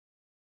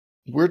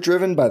We're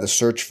driven by the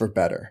search for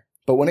better.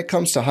 But when it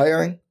comes to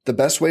hiring, the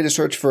best way to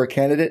search for a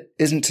candidate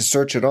isn't to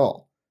search at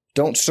all.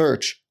 Don't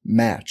search,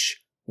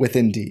 match with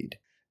Indeed.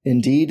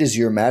 Indeed is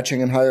your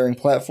matching and hiring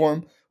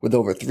platform with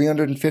over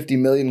 350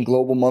 million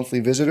global monthly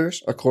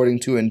visitors,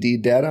 according to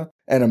Indeed data,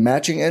 and a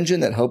matching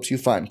engine that helps you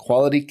find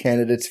quality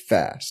candidates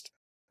fast.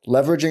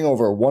 Leveraging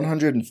over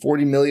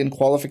 140 million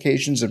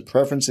qualifications and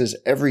preferences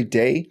every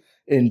day,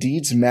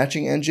 Indeed's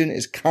matching engine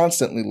is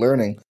constantly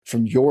learning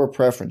from your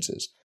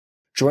preferences.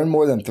 Join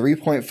more than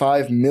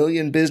 3.5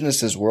 million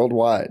businesses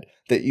worldwide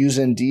that use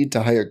Indeed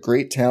to hire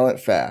great talent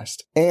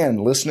fast.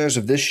 And listeners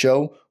of this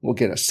show will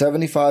get a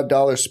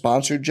 $75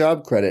 sponsored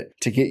job credit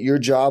to get your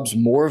jobs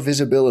more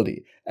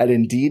visibility at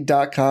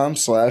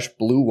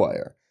Indeed.com/Blue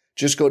Wire.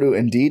 Just go to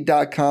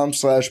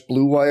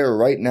Indeed.com/Blue Wire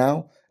right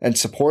now and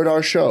support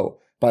our show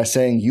by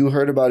saying you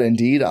heard about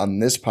Indeed on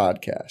this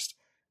podcast.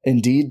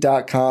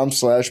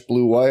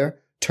 Indeed.com/Blue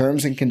Wire.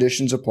 Terms and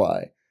conditions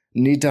apply.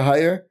 Need to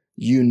hire?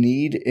 You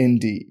need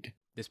Indeed.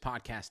 This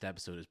podcast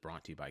episode is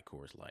brought to you by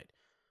Coors Light.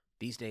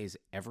 These days,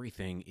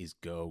 everything is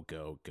go,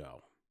 go,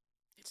 go.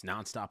 It's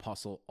nonstop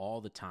hustle all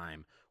the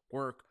time.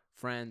 Work,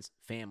 friends,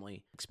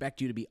 family,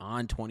 expect you to be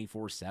on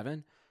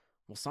 24/7.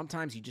 Well,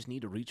 sometimes you just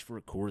need to reach for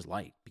a Coors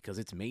Light because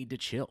it's made to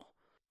chill.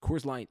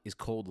 Coors Light is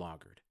cold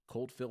lagered,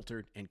 cold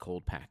filtered, and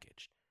cold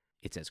packaged.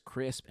 It's as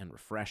crisp and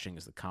refreshing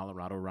as the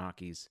Colorado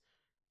Rockies.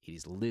 It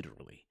is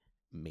literally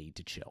made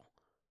to chill.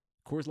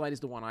 Coors Light is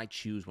the one I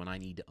choose when I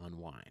need to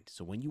unwind.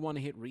 So when you want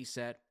to hit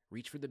reset,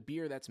 reach for the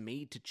beer that's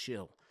made to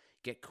chill.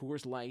 Get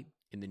Coors Light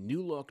in the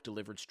new look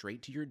delivered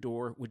straight to your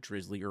door with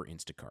Drizzly or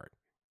Instacart.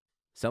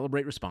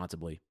 Celebrate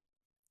responsibly.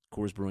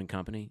 Coors Brewing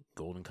Company,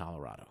 Golden,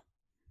 Colorado.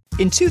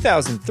 In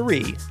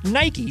 2003,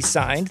 Nike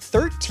signed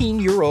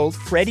 13-year-old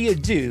Freddie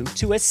Adu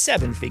to a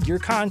 7-figure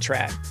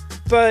contract.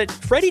 But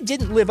Freddie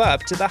didn't live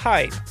up to the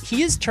hype.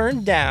 He has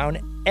turned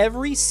down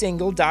every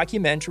single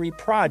documentary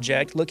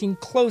project looking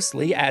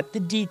closely at the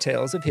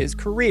details of his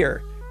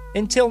career.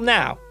 Until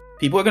now.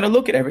 People are going to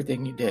look at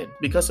everything you did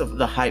because of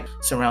the hype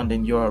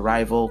surrounding your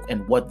arrival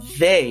and what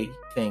they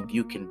think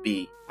you can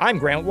be. I'm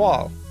Grant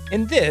Wall,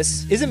 and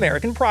this is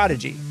American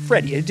Prodigy,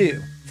 Freddie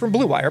Adu, from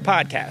Blue Wire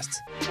Podcasts.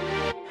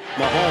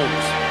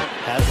 Mahomes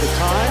has the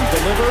time,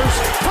 delivers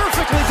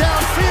perfectly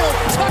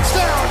downfield,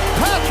 touchdown,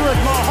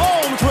 Patrick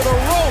Mahomes with a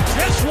rope.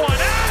 This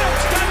one,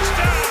 Adams,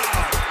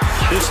 touchdown!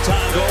 This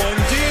time going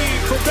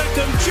deep for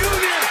Beckham Jr.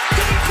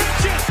 Did he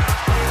catch it?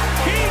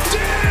 He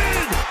did!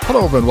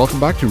 Hello everyone, welcome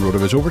back to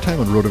RotoViz Overtime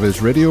on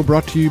RotoViz Radio,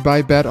 brought to you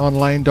by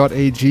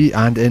betonline.ag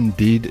and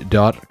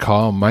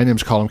Indeed.com. My name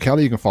is Colin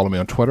Kelly. You can follow me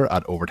on Twitter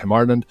at Overtime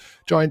Ireland.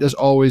 Joined as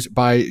always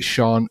by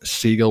Sean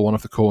Siegel, one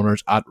of the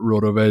co-owners at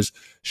RotoViz.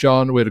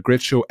 Sean, we had a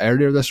great show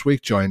earlier this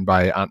week, joined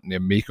by Anthony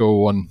Amico,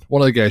 one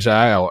of the guys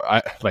I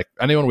like.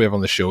 Anyone we have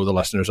on the show, the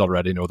listeners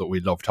already know that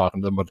we love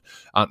talking to them, but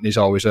Anthony's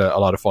always a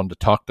lot of fun to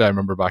talk to. I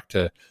remember back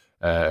to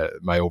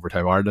my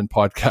Overtime Ireland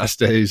podcast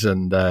days,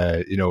 and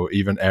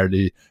even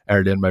early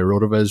in my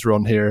RotoViz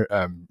run here,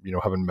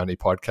 having many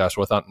podcasts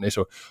with Anthony,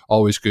 so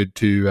always good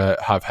to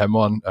have him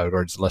on. I would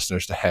urge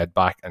listeners to head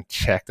back and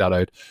check that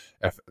out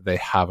if they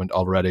haven't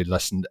already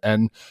listened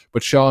in.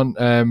 But Sean,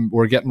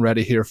 we're getting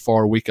ready here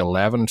for week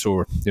 11,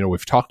 so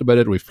we've talked about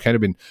it. We've kind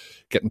of been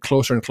getting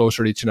closer and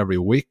closer each and every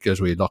week as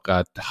we look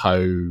at how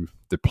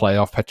the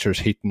playoff picture is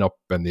heating up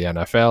in the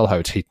NFL, how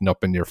it's heating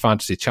up in your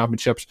fantasy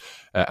championships,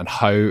 and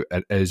how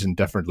it is in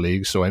different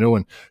leagues. So I know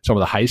in some of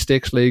the high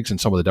stakes leagues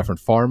and some of the different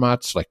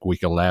formats, like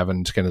week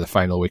 11 is kind of the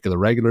final week of the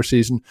regular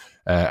season,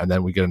 and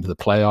then we get into the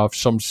playoffs.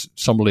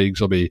 Some leagues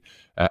will be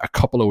a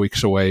couple of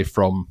weeks away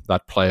from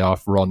that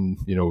playoff run.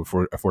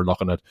 If we're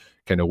looking at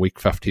kind of week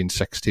 15,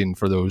 16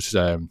 for those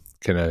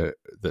kind of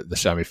the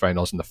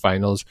semi-finals and the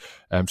finals.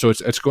 So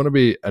it's going to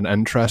be an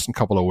interesting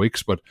couple of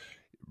weeks, but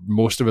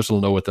most of us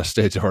will know at this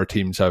stage if our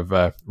teams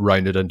have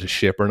rounded into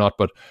shape or not.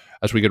 But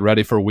as we get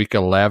ready for week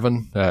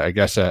 11, I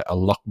guess a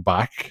look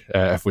back,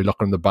 if we look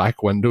in the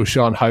back window,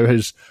 Sean, how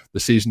has the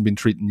season been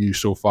treating you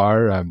so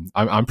far?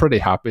 I'm pretty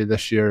happy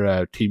this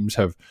year. Teams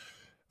have,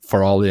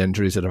 for all the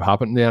injuries that have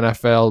happened in the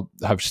NFL,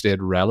 have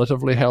stayed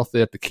relatively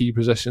healthy at the key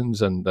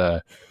positions, and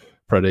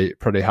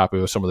pretty happy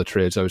with some of the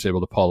trades I was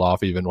able to pull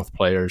off, even with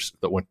players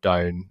that went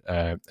down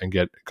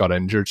and got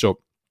injured. So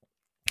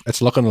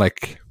it's looking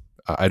like,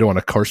 I don't want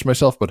to curse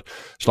myself, but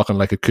it's looking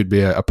like it could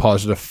be a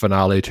positive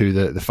finale to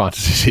the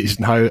fantasy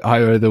season. How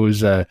are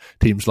those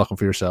teams looking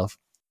for yourself?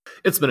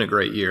 It's been a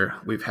great year.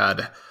 We've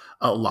had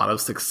a lot of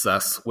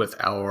success with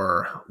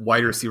our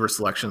wide receiver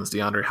selections,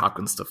 DeAndre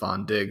Hopkins,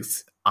 Stephon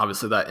Diggs.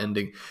 Obviously, that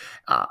ending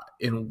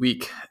in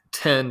week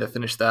 10 to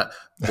finish that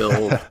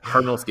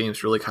Bill-Cardinals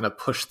games really kind of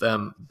pushed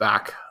them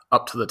back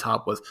up to the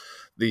top with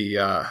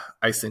the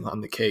icing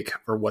on the cake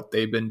for what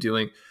they've been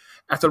doing.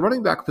 At the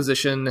running back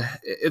position,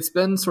 it's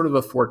been sort of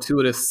a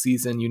fortuitous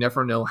season. You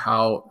never know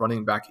how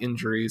running back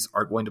injuries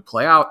are going to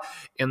play out,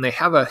 and they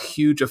have a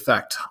huge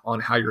effect on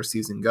how your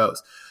season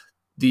goes.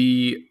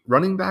 The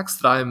running backs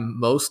that I'm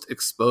most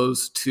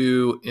exposed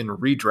to in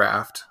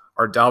redraft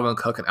are Dalvin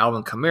Cook and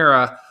Alvin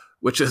Kamara,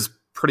 which is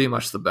pretty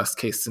much the best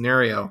case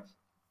scenario.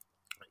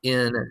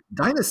 In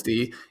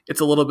Dynasty, it's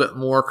a little bit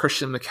more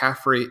Christian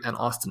McCaffrey and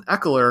Austin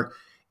Eckler.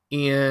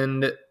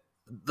 And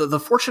the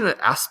fortunate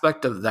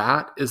aspect of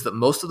that is that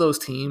most of those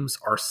teams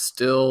are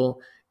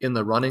still in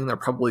the running. They're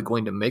probably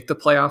going to make the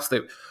playoffs.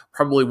 They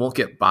probably won't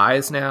get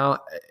buys now.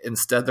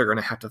 Instead, they're going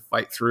to have to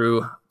fight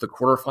through the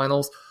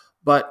quarterfinals.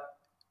 But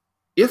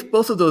if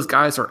both of those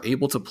guys are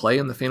able to play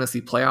in the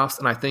fantasy playoffs,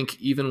 and I think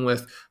even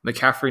with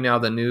McCaffrey now,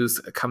 the news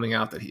coming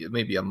out that he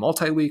may be a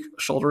multi-week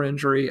shoulder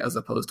injury as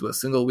opposed to a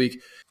single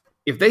week,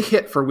 if they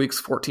hit for weeks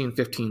 14,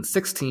 15,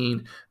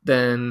 16,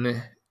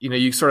 then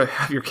you sort of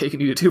have your cake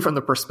and eat it too from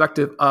the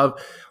perspective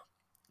of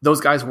those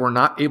guys were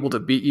not able to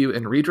beat you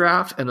in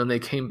redraft, and then they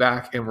came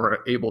back and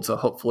were able to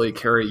hopefully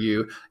carry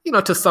you,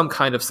 to some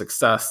kind of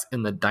success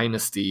in the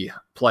Dynasty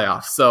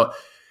playoffs. So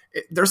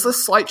there's a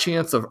slight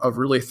chance of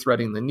really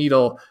threading the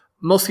needle.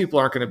 Most people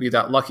aren't going to be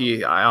that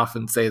lucky. I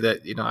often say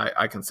that,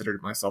 I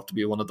considered myself to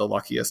be one of the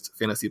luckiest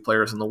fantasy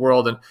players in the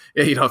world. And,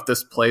 if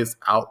this plays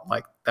out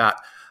like that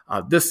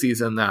this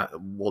season, that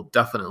will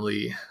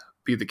definitely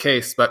be the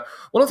case. But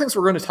one of the things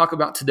we're going to talk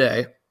about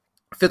today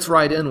fits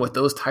right in with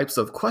those types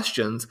of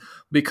questions,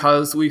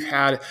 because we've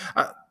had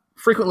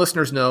frequent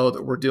listeners know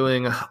that we're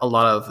doing a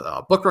lot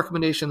of book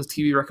recommendations,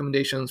 TV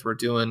recommendations. We're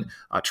doing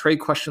trade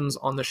questions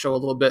on the show a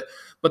little bit,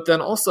 but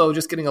then also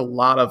just getting a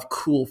lot of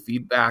cool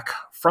feedback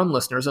from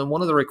listeners. And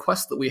one of the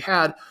requests that we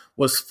had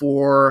was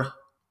for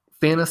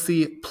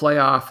fantasy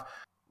playoff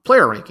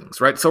player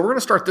rankings, right? So we're going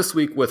to start this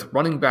week with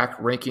running back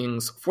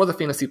rankings for the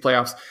fantasy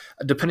playoffs.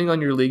 Depending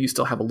on your league, you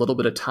still have a little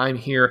bit of time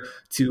here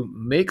to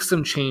make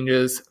some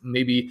changes,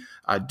 maybe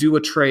do a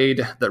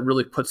trade that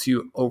really puts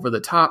you over the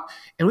top.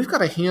 And we've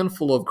got a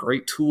handful of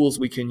great tools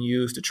we can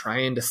use to try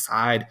and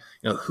decide,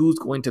 who's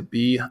going to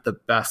be the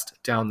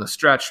best down the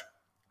stretch.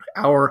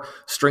 Our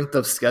strength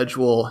of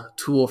schedule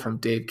tool from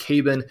Dave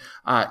Cabin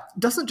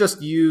doesn't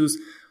just use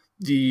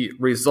the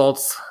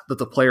results that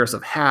the players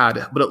have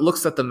had, but it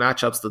looks at the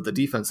matchups that the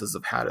defenses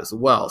have had as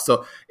well.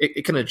 So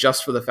it can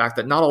adjust for the fact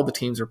that not all the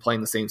teams are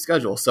playing the same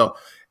schedule. So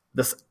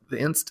the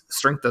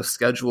strength of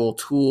schedule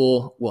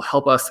tool will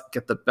help us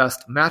get the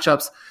best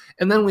matchups.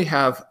 And then we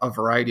have a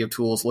variety of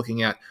tools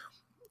looking at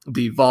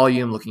the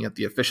volume, looking at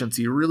the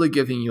efficiency, really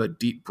giving you a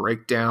deep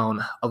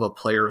breakdown of a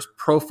player's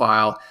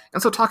profile.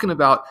 And so talking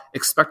about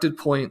expected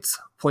points,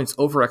 points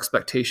over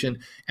expectation,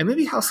 and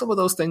maybe how some of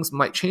those things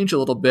might change a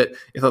little bit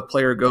if a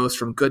player goes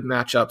from good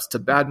matchups to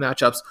bad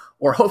matchups,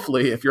 or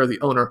hopefully if you're the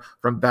owner,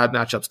 from bad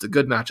matchups to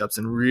good matchups,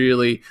 and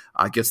really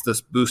gets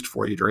this boost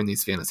for you during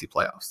these fantasy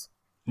playoffs.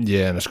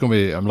 Yeah, and it's going to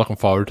be, I'm looking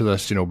forward to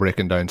this,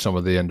 breaking down some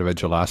of the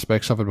individual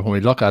aspects of it. But when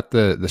we look at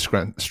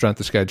the strength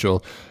of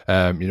schedule,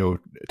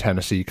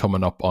 Tennessee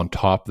coming up on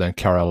top, then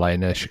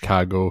Carolina,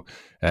 Chicago,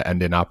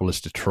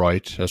 Indianapolis,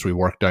 Detroit, as we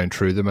work down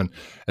through them. And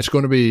it's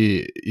going to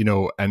be,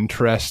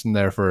 interesting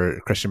there for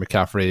Christian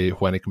McCaffrey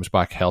when he comes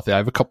back healthy. I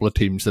have a couple of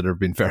teams that have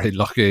been very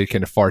lucky,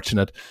 kind of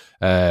fortunate,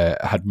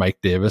 had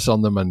Mike Davis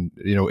on them. And,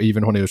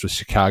 even when he was with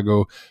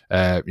Chicago,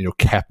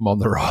 kept him on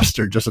the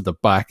roster just at the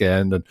back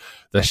end. And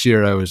this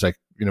year I was like,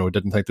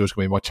 didn't think there was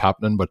going to be much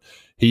happening, but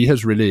he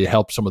has really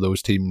helped some of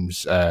those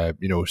teams,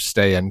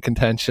 stay in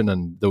contention.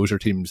 And those are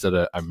teams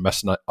that I'm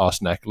missing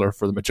Austin Eckler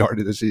for the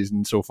majority of the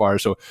season so far.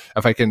 So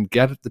if I can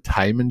get the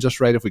timing just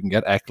right, if we can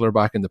get Eckler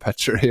back in the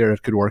picture here,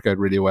 it could work out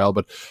really well.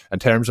 But in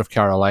terms of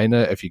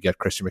Carolina, if you get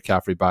Christian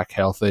McCaffrey back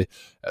healthy,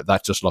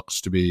 that just looks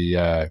to be,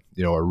 a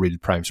real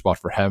prime spot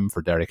for him,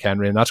 for Derrick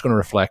Henry. And that's going to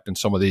reflect in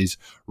some of these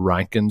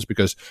rankings,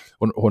 because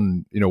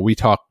when we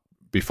talk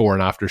before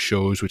and after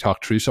shows, we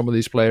talk through some of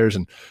these players,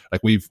 and like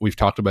we've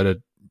talked about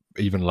it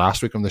even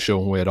last week on the show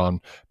when we had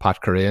on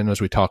Pat Curran, as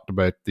we talked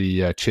about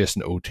the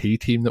Chasing OT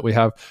team that we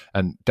have,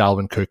 and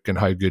Dalvin Cook and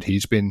how good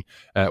he's been.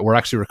 We're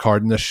actually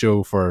recording this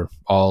show for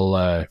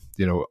all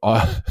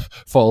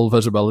full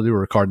visibility. We're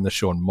recording this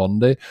show on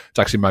Monday. It's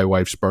actually my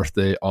wife's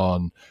birthday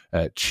on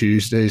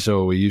Tuesday,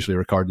 so we usually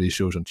record these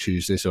shows on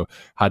Tuesday, so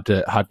had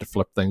to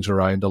flip things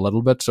around a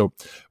little bit. So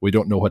we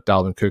don't know what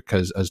Dalvin Cook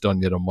has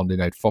done yet on Monday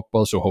Night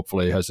Football, so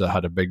hopefully he has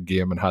had a big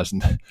game and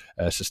hasn't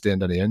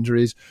sustained any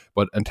injuries.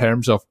 But in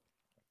terms of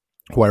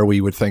where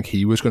we would think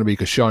he was going to be,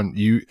 because Sean,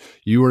 you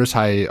were as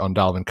high on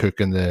Dalvin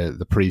Cook in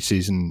the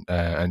preseason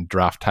and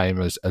draft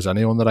time as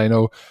anyone that I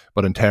know,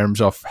 but in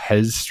terms of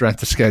his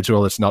strength of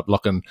schedule, it's not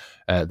looking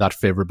that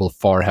favourable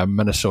for him.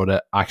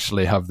 Minnesota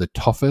actually have the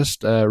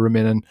toughest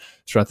remaining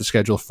strength of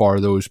schedule for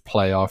those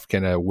playoff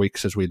kind of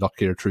weeks as we look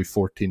here through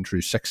 14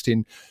 through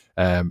 16.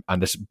 And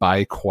it's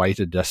by quite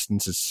a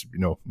distance. It's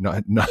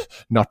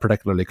not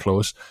particularly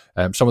close.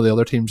 Some of the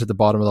other teams at the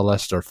bottom of the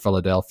list are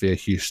Philadelphia,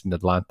 Houston,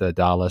 Atlanta,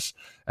 Dallas,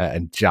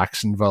 and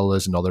Jacksonville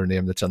is another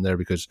name that's in there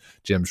because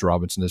James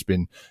Robinson has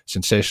been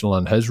sensational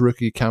in his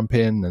rookie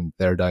campaign, and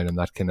they're down in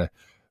that kind of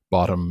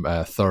bottom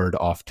third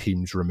of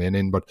teams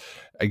remaining. But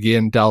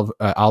again,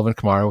 Alvin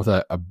Kamara with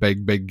a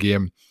big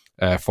game.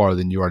 for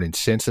the New Orleans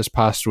Saints this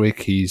past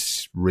week.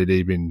 He's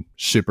really been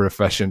super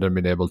efficient and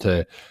been able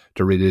to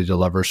really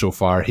deliver so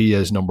far. He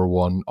is number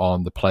 1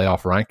 on the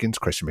playoff rankings.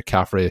 Christian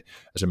McCaffrey,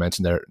 as I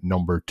mentioned there,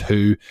 number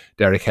 2.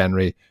 Derrick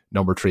Henry,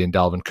 number 3, and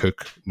Dalvin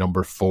Cook,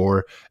 number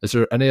 4. Is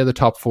there any other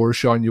top 4,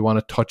 Sean, you want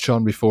to touch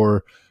on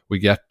before we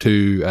get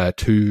to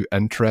 2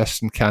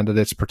 interesting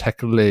candidates,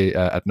 particularly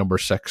at number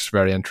 6?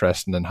 Very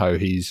interesting in how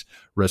he's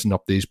risen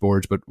up these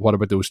boards. But what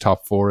about those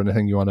top 4?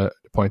 Anything you want to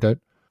point out?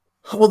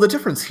 Well, the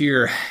difference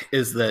here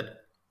is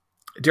that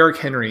Derrick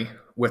Henry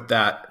with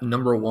that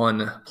number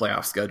 1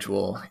 playoff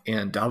schedule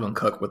and Dalvin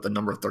Cook with the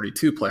number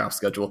 32 playoff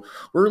schedule,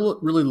 we're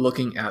really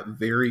looking at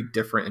very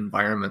different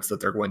environments that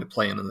they're going to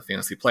play in the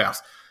fantasy playoffs.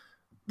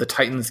 The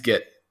Titans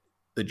get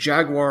the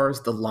Jaguars,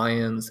 the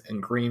Lions,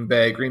 and Green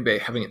Bay. Green Bay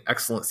having an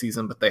excellent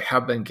season, but they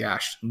have been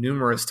gashed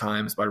numerous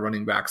times by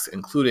running backs,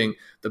 including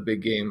the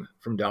big game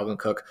from Dalvin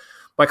Cook.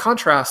 By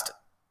contrast,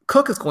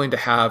 Cook is going to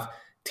have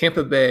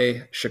Tampa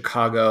Bay,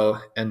 Chicago,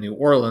 and New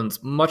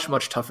Orleans, much,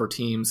 much tougher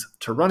teams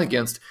to run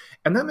against.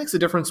 And that makes a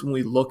difference when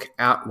we look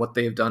at what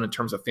they've done in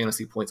terms of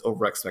fantasy points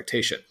over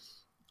expectation.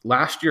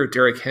 Last year,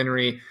 Derrick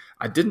Henry,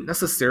 I didn't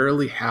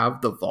necessarily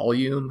have the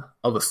volume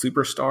of a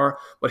superstar,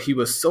 but he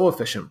was so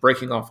efficient,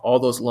 breaking off all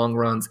those long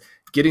runs,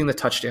 getting the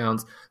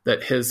touchdowns,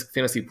 that his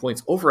fantasy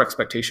points over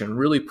expectation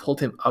really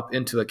pulled him up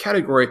into a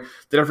category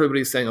that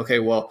everybody's saying, okay,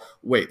 well,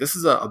 wait, this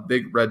is a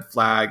big red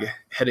flag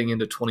heading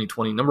into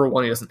 2020. Number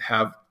 1, he doesn't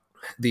have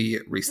the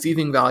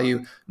receiving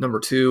value. Number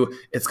 2,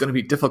 it's going to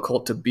be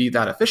difficult to be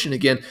that efficient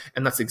again,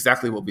 and that's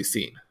exactly what we've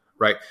seen,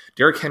 right?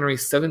 Derrick Henry,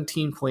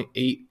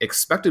 17.8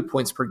 expected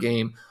points per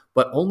game,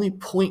 but only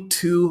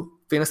 0.2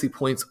 fantasy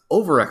points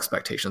over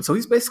expectation. So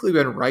he's basically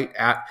been right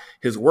at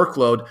his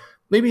workload.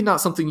 Maybe not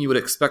something you would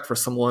expect for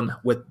someone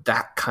with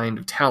that kind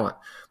of talent.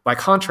 By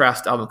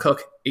contrast, Dalvin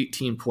Cook,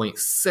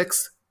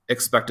 18.6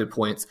 expected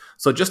points,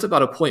 so just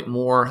about a point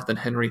more than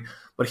Henry,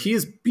 but he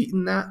has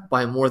beaten that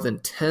by more than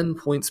 10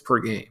 points per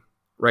game,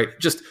 right?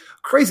 Just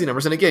crazy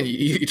numbers. And again,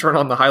 you turn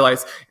on the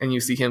highlights and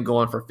you see him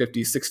going for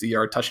 50,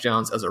 60-yard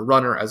touchdowns as a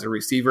runner, as a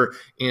receiver,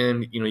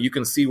 and you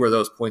can see where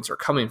those points are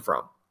coming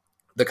from.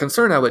 The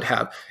concern I would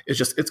have is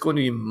just it's going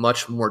to be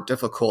much more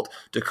difficult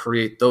to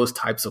create those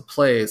types of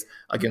plays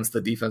against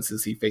the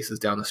defenses he faces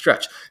down the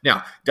stretch.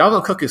 Now,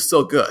 Dalvin Cook is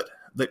so good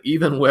that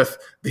even with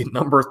the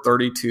number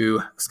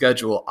 32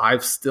 schedule,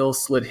 I've still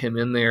slid him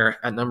in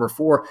there at number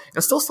 4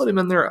 and still slid him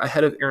in there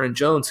ahead of Aaron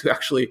Jones, who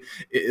actually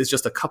is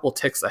just a couple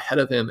ticks ahead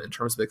of him in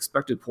terms of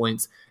expected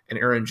points. And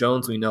Aaron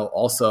Jones, we know,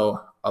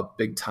 also a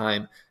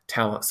big-time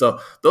talent. So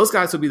those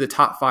guys would be the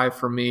top 5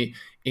 for me,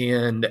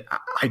 and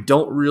I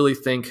don't really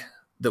think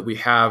that we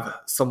have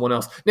someone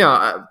else.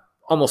 Now,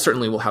 almost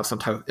certainly we'll have some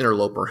type of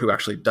interloper who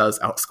actually does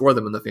outscore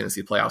them in the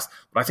fantasy playoffs,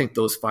 but I think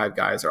those 5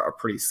 guys are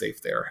pretty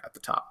safe there at the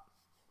top.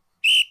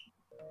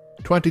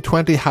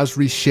 2020 has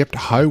reshaped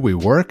how we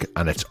work,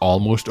 and it's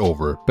almost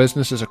over.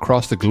 Businesses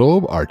across the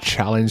globe are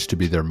challenged to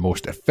be their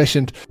most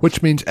efficient,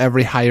 which means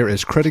every hire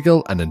is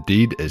critical, and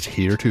Indeed is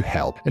here to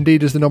help.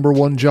 Indeed is the number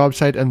 1 job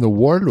site in the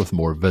world with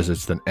more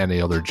visits than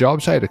any other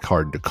job site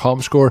according to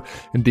ComScore.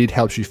 Indeed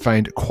helps you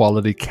find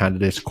quality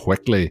candidates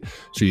quickly,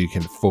 so you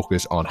can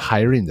focus on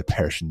hiring the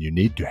person you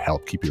need to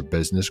help keep your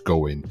business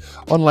going.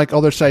 Unlike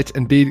other sites,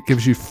 Indeed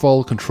gives you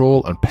full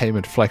control and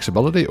payment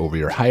flexibility over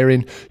your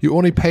hiring. You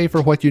only pay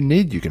for what you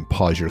need. You can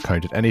pause your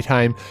account at any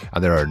time,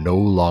 and there are no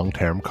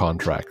long-term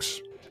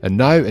contracts. And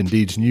now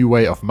Indeed's new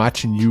way of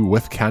matching you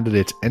with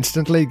candidates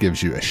instantly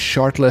gives you a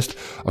short list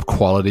of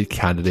quality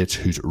candidates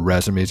whose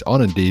resumes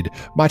on Indeed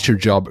match your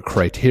job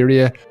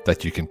criteria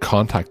that you can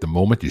contact the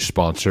moment you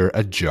sponsor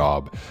a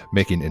job,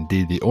 making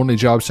Indeed the only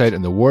job site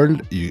in the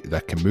world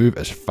that can move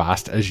as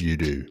fast as you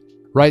do.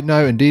 Right now,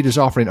 Indeed is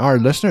offering our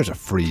listeners a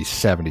free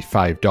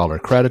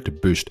 $75 credit to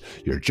boost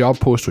your job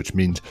post, which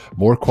means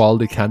more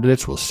quality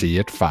candidates will see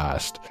it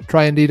fast.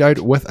 Try Indeed out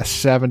with a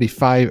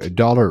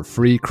 $75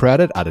 free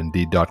credit at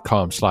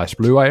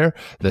Indeed.com/BlueWire.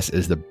 This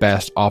is the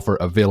best offer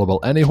available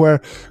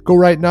anywhere. Go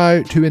right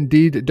now to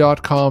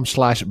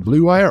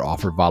Indeed.com/BlueWire.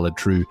 Offer valid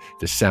through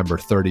December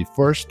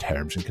 31st.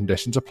 Terms and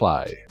conditions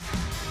apply.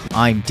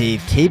 I'm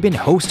Dave Cabin,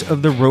 host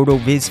of the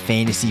RotoViz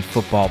Fantasy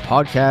Football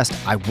Podcast.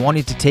 I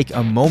wanted to take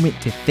a moment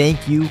to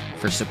thank you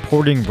for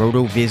supporting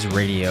RotoViz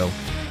Radio.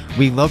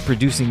 We love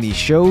producing these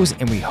shows,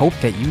 and we hope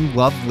that you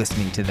love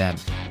listening to them.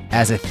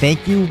 As a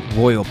thank you,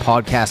 loyal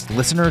podcast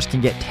listeners can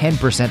get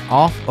 10%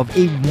 off of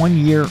a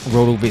 1-year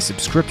RotoViz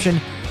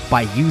subscription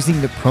by using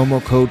the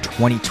promo code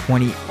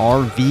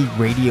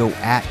 2020RVRadio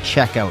at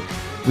checkout.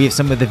 We have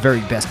some of the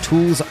very best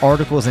tools,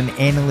 articles, and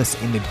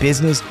analysts in the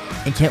business,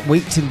 and can't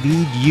wait to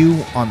lead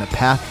you on the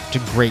path to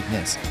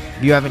greatness.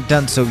 If you haven't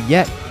done so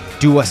yet,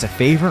 do us a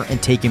favor and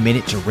take a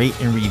minute to rate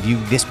and review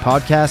this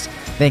podcast.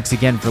 Thanks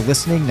again for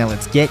listening. Now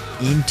let's get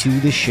into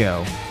the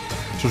show.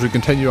 So as we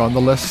continue on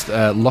the list,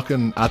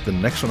 looking at the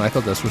next one, I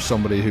thought this was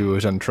somebody who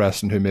was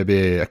interesting, who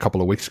maybe a couple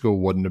of weeks ago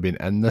wouldn't have been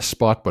in this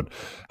spot, but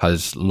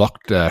has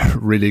looked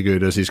really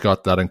good as he's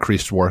got that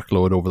increased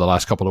workload over the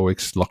last couple of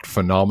weeks. Looked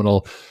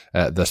phenomenal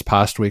this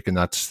past week, and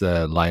that's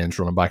the Lions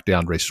running back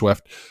DeAndre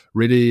Swift.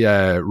 really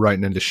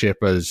routing into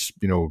shape as,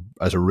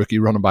 as a rookie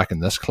running back in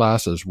this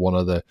class, as one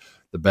of the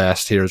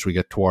best here as we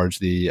get towards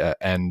the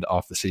end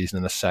of the season,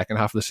 in the second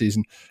half of the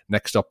season.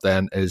 Next up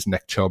then is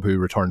Nick Chubb, who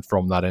returned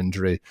from that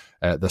injury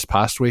this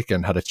past week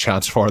and had a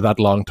chance for that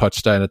long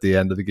touchdown at the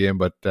end of the game,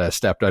 but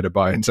stepped out of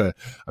bounds.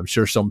 I'm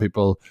sure some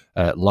people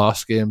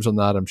lost games on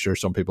that. I'm sure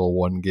some people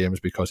won games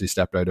because he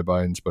stepped out of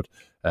bounds, but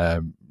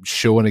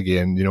showing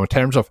again, in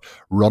terms of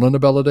running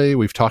ability,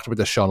 we've talked about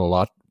this, Sean, a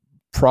lot.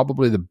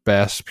 Probably the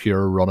best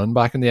pure running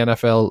back in the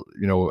NFL,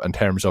 in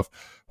terms of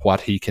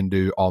what he can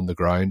do on the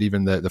ground.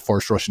 Even the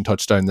first rushing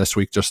touchdown this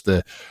week, just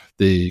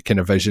the kind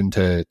of vision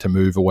to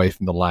move away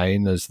from the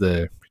line as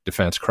the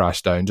defense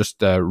crashed down,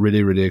 just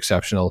really, really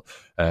exceptional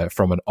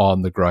from an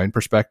on the ground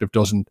perspective.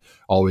 Doesn't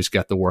always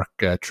get the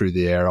work through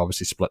the air,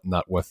 obviously splitting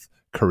that with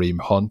Kareem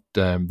Hunt.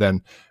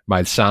 Then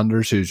Miles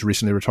Sanders, who's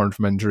recently returned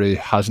from injury,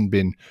 hasn't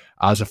been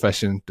as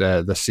efficient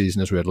this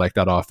season as we would like.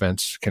 That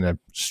offense kind of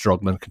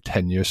struggling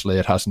continuously.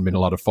 It hasn't been a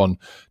lot of fun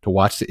to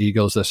watch the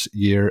Eagles this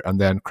year. And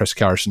then Chris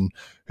Carson,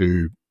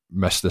 who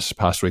missed this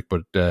past week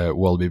but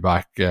will be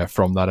back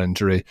from that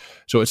injury.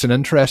 So it's an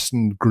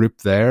interesting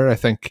group there. I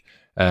think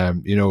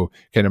kind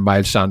of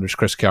Miles Sanders,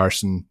 Chris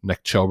Carson,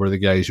 Nick Chubb are the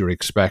guys you're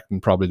expecting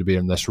probably to be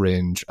in this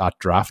range at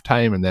draft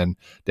time, and then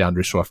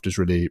DeAndre Swift has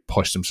really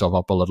pushed himself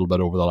up a little bit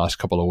over the last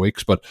couple of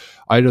weeks. But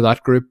out of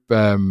that group,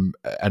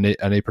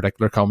 any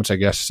particular comments? I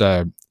guess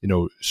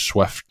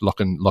Swift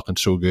looking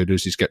so good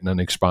as he's getting an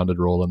expanded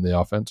role in the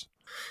offense.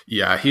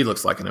 Yeah, he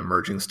looks like an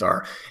emerging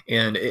star.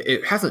 And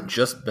it hasn't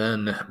just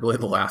been really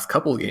the last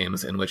couple of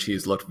games in which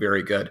he's looked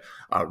very good,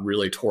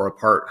 really tore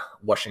apart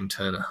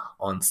Washington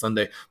on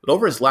Sunday. But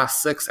over his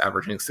last 6,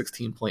 averaging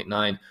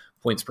 16.9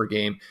 points per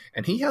game.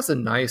 And he has a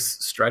nice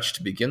stretch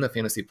to begin the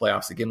fantasy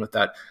playoffs, again with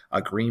that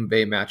Green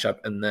Bay matchup,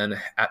 and then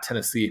at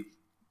Tennessee.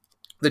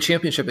 The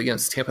championship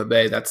against Tampa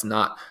Bay, that's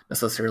not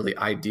necessarily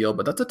ideal,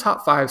 but that's a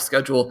top 5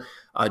 schedule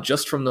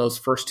just from those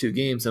first 2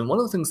 games. And one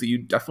of the things that you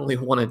definitely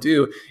want to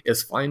do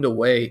is find a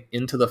way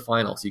into the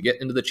finals. You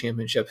get into the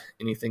championship,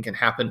 anything can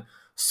happen.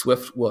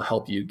 Swift will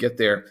help you get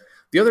there.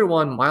 The other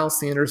one, Miles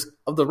Sanders,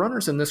 of the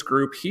runners in this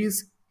group,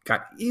 he's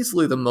got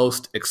easily the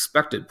most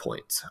expected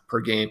points per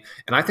game.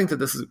 And I think that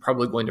this is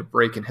probably going to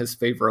break in his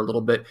favor a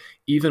little bit,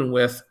 even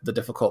with the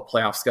difficult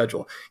playoff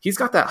schedule. He's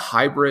got that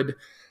hybrid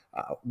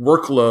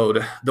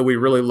workload that we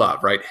really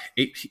love, right?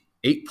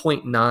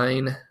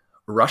 8.9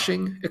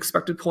 rushing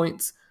expected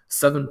points,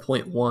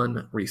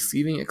 7.1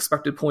 receiving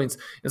expected points.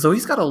 And so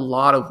he's got a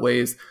lot of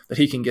ways that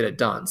he can get it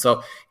done.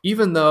 So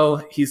even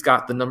though he's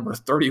got the number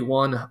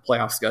 31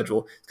 playoff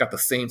schedule, he's got the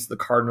Saints, the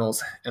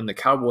Cardinals, and the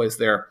Cowboys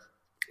there.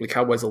 The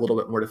Cowboys a little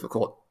bit more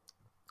difficult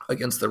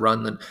against the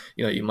run than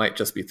you might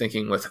just be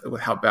thinking with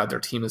how bad their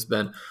team has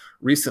been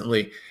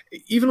recently.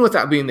 Even with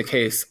that being the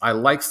case, I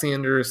like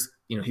Sanders.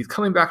 He's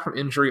coming back from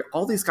injury.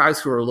 All these guys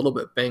who are a little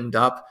bit banged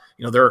up,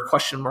 there are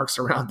question marks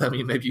around them.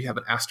 Maybe you have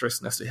an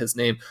asterisk next to his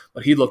name,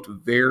 but he looked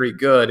very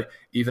good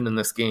even in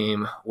this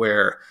game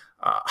where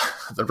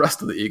the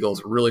rest of the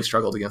Eagles really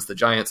struggled against the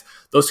Giants.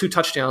 Those 2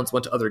 touchdowns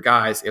went to other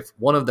guys. If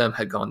one of them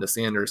had gone to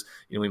Sanders,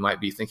 we might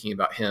be thinking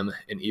about him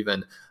in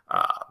even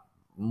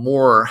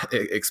more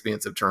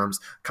expansive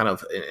terms, kind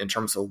of in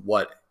terms of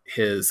what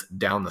his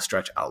down the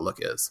stretch outlook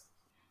is.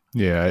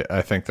 Yeah,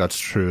 I think that's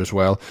true as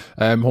well.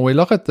 When we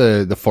look at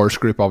the first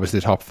group, obviously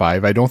the top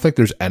 5, I don't think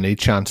there's any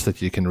chance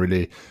that you can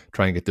really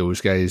try and get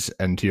those guys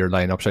into your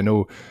lineups. I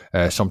know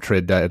some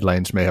trade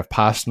deadlines may have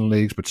passed in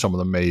leagues, but some of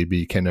them may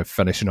be kind of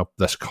finishing up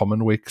this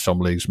coming week. Some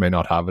leagues may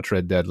not have a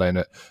trade deadline.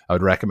 I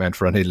would recommend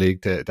for any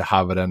league to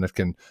have it in. It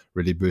can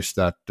really boost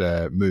that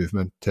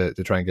movement to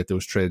try and get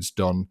those trades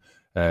done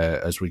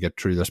as we get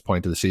through this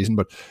point of the season.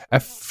 But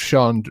if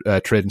Sean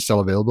trading's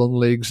still available in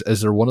leagues, is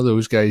there one of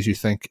those guys you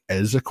think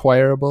is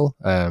acquirable?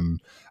 I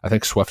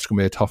think Swift's going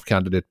to be a tough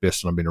candidate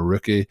based on him being a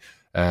rookie.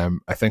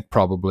 I think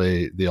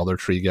probably the other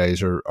 3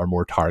 guys are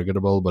more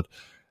targetable, but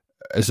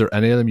is there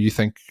any of them you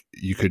think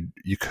you could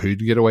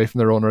get away from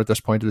their owner at this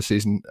point of the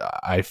season?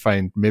 I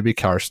find maybe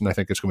Carson, I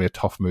think it's going to be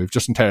a tough move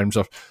just in terms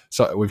of,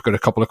 so we've got a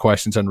couple of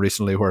questions in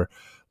recently where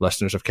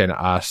listeners have kind of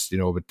asked,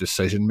 about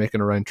decision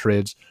making around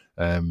trades.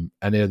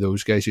 Any of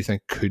those guys you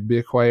think could be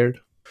acquired?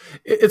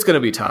 It's going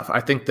to be tough. I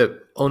think that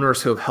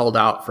owners who have held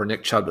out for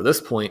Nick Chubb to this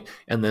point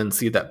and then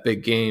see that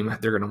big game,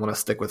 they're going to want to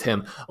stick with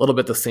him. A little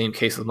bit the same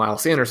case with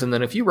Miles Sanders. And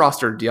then if you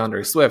roster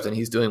DeAndre Swift and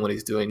he's doing what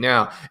he's doing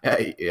now,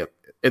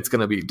 it's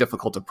going to be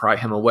difficult to pry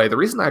him away. The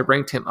reason I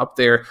ranked him up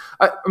there,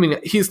 I mean,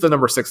 he's the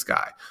number 6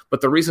 guy, but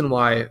the reason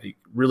why I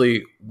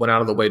really went out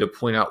of the way to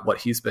point out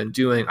what he's been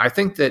doing, I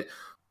think that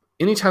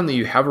anytime that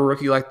you have a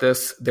rookie like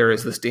this, there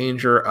is this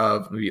danger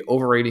of maybe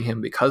overrating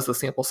him because the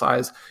sample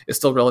size is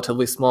still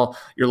relatively small.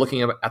 You're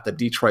looking at the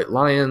Detroit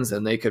Lions,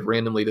 and they could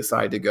randomly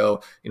decide to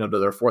go, to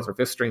their 4th or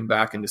 5th string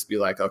back and just be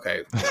like,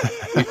 okay,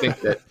 we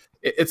think that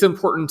it's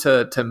important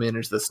to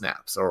manage the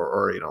snaps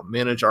or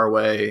manage our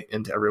way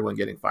into everyone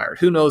getting fired.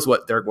 Who knows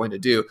what they're going to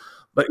do?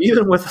 But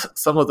even with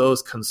some of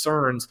those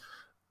concerns,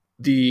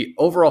 the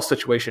overall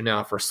situation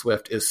now for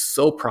Swift is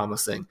so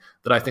promising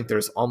that I think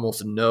there's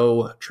almost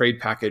no trade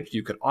package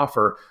you could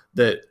offer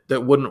that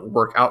wouldn't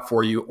work out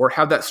for you or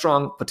have that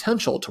strong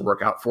potential to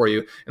work out for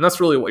you. And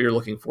that's really what you're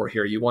looking for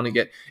here. You want to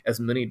get as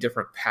many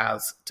different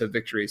paths to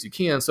victory as you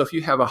can. So if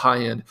you have a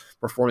high-end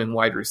performing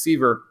wide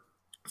receiver,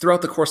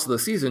 throughout the course of the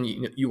season,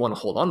 you want to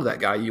hold on to that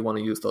guy. You want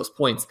to use those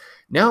points.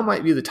 Now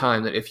might be the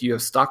time that if you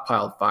have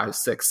stockpiled 5,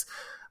 6,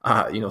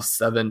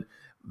 7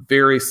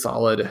 very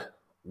solid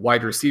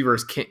wide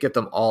receivers, can't get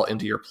them all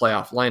into your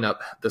playoff lineup,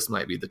 this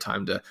might be the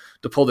time to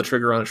pull the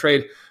trigger on a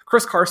trade.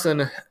 Chris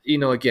Carson,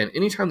 again,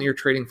 anytime that you're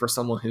trading for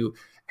someone who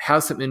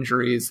has some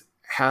injuries,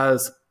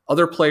 has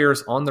other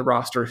players on the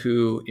roster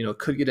who,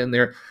 could get in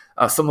there.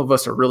 Some of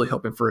us are really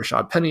hoping for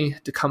Rashad Penny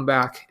to come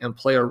back and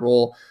play a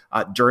role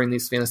during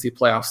these fantasy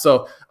playoffs.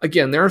 So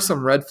again, there are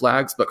some red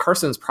flags, but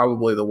Carson is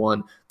probably the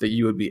one that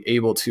you would be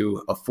able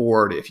to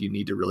afford if you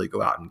need to really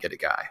go out and get a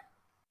guy.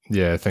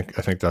 Yeah, I think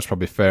that's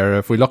probably fair.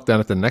 If we look then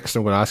at the next,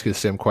 I'm going to ask you the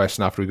same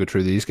question after we go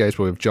through these guys.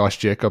 But we have Josh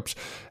Jacobs,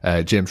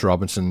 James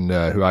Robinson,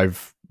 who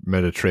I've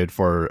made a trade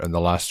for in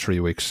the last 3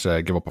 weeks,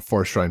 give up a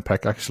first round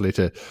pick actually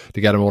to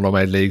get him in one of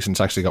my leagues, and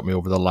it's actually got me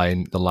over the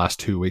line the last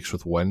 2 weeks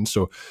with wins.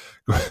 So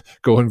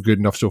going good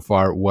enough so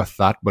far with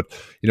that. But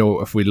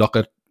if we look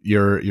at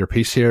your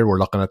piece here, we're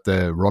looking at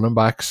the running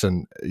backs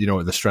and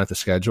the strength of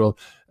schedule.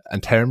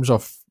 In terms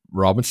of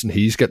Robinson,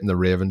 he's getting the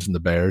Ravens and the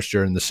Bears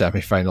during the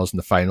semifinals and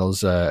the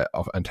finals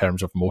in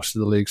terms of most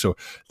of the league. So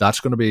that's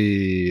going to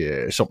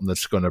be something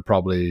that's going to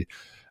probably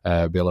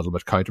be a little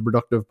bit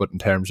counterproductive. But in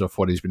terms of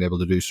what he's been able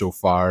to do so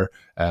far,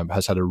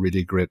 has had a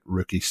really great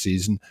rookie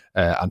season.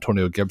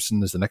 Antonio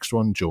Gibson is the next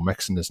one. Joe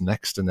Mixon is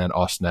next, and then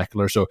Austin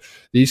Eckler. So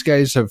these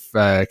guys have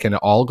kind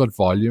of all got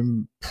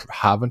volume,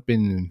 haven't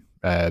been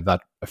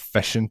that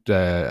efficient,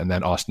 and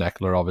then Austin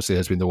Eckler obviously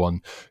has been the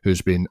one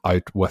who's been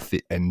out with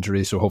the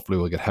injury, so hopefully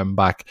we'll get him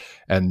back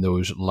in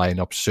those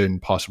lineups soon,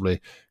 possibly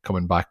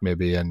coming back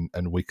maybe in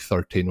week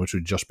 13, which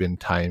would just be in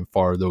time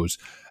for those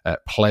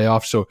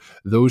playoffs. So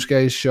those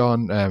guys,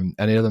 Sean,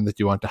 any of them that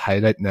you want to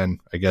highlight? And then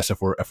I guess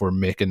if we're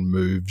making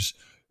moves,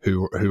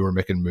 who we're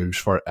making moves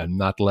for in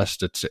that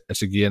list, it's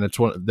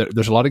one.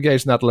 There's a lot of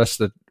guys in that list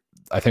that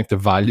I think the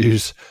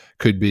values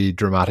could be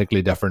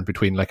dramatically different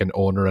between like an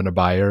owner and a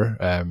buyer,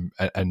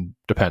 and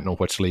depending on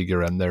which league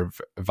you're in, their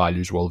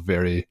values will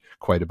vary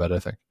quite a bit, I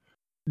think.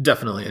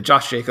 Definitely. And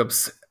Josh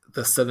Jacobs,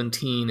 the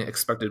 17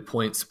 expected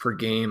points per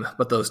game,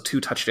 but those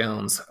 2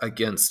 touchdowns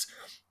against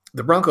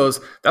the Broncos,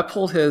 that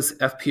pulled his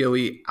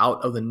FPOE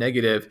out of the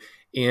negative.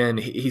 And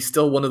he's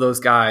still one of those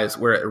guys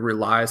where it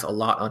relies a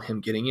lot on him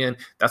getting in.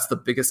 That's the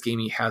biggest game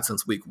he had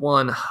since week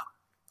 1.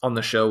 On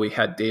the show, we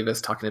had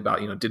Davis talking about,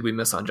 did we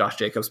miss on Josh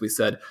Jacobs? We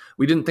said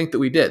we didn't think that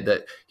we did,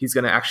 that he's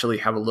going to actually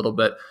have a little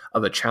bit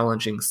of a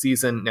challenging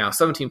season. Now,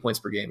 17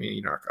 points per game,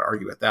 you're not going to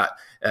argue with that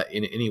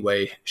in any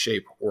way,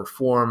 shape, or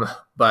form,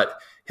 but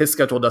his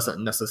schedule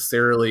doesn't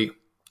necessarily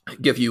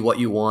give you what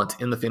you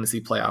want in the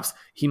fantasy playoffs.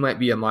 He might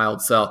be a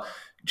mild sell.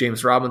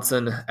 James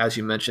Robinson, as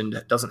you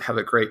mentioned, doesn't have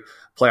a great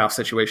playoff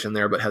situation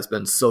there, but has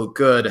been so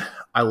good.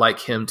 I like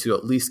him to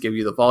at least give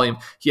you the volume.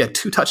 He had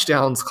 2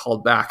 touchdowns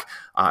called back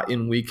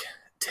in week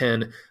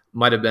 10,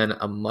 might have been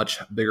a much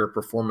bigger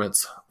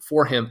performance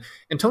for him.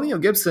 Antonio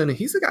Gibson,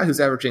 he's a guy who's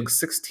averaging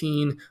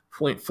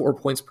 16.4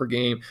 points per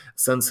game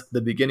since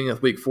the beginning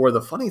of week 4. The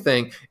funny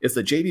thing is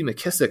that J.D.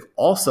 McKissic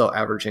also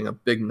averaging a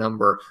big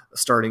number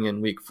starting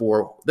in week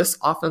 4. This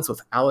offense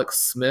with Alex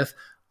Smith,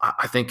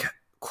 I think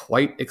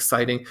quite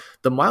exciting.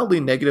 The mildly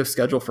negative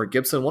schedule for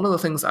Gibson, one of the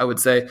things I would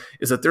say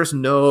is that there's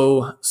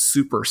no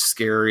super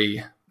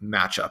scary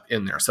matchup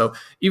in there. So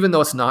even though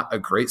it's not a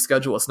great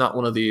schedule, it's not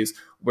one of these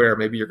where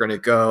maybe you're going to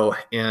go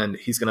and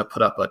he's going to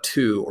put up a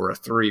 2 or a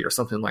 3 or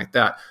something like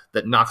that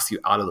knocks you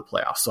out of the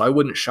playoffs. So I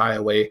wouldn't shy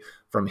away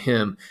from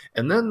him.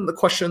 And then the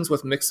questions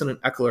with Mixon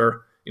and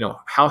Eckler,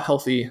 how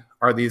healthy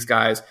are these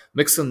guys?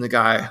 Mixon, the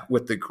guy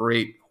with the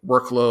great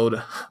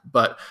workload,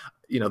 but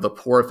the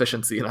poor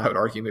efficiency, and I would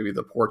argue maybe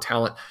the poor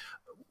talent.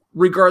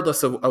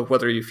 Regardless of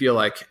whether you feel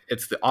like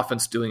it's the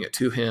offense doing it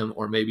to him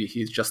or maybe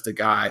he's just a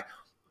guy,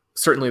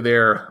 certainly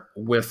there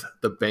with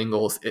the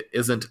Bengals, it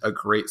isn't a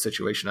great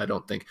situation, I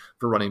don't think,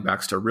 for running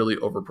backs to really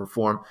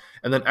overperform.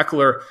 And then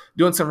Eckler,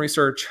 doing some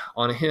research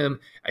on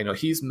him, I know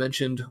he's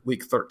mentioned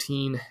week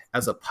 13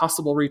 as a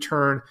possible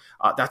return.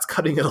 That's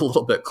cutting it a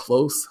little bit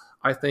close.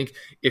 I think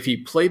if he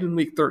played in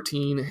week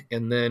 13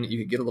 and then you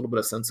could get a little bit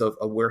of sense of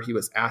where he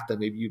was at, then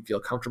maybe you'd feel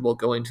comfortable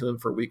going to him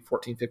for week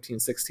 14, 15,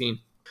 16.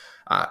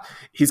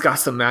 He's got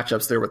some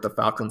matchups there with the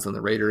Falcons and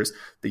the Raiders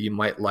that you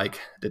might like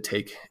to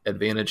take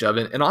advantage of.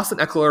 And Austin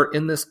Eckler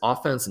in this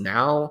offense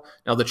now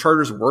the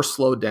Chargers were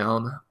slowed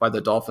down by the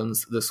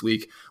Dolphins this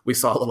week. We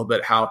saw a little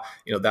bit how,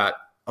 that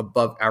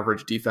above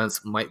average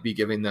defense might be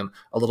giving them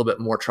a little bit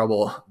more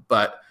trouble,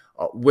 but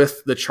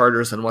with the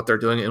Chargers and what they're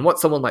doing and what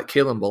someone like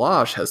Kalen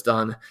Ballage has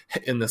done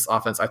in this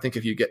offense, I think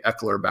if you get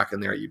Eckler back in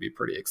there, you'd be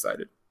pretty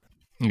excited.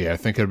 Yeah, I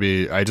think it'd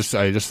be. I just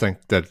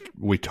think that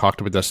we talked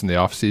about this in the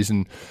off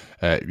season.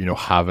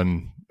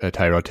 Having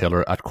Tyrod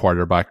Taylor at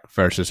quarterback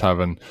versus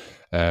having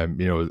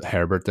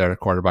Herbert there at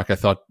quarterback. I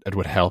thought it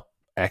would help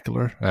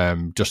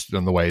Eckler, just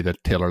in the way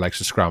that Taylor likes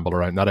to scramble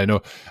around. That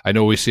I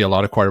know we see a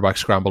lot of quarterbacks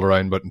scramble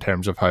around, but in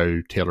terms of how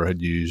Taylor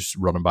had used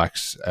running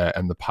backs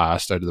in the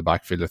past out of the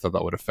backfield, I thought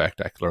that would affect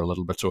Eckler a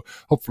little bit. So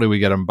hopefully we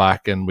get him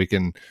back and we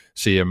can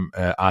see him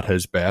at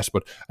his best.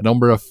 But a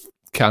number of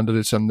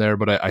candidates in there,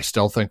 but I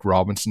still think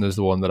Robinson is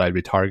the one that I'd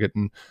be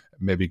targeting.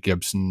 Maybe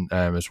Gibson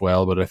as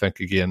well, but I think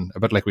again, a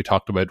bit like we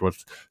talked about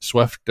with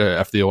Swift,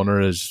 if the owner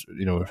is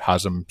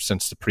has him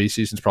since the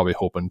preseason, is probably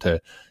hoping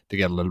to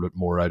get a little bit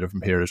more out of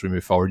him here as we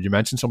move forward. You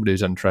mentioned somebody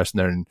who's interested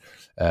there in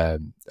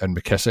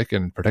McKissick,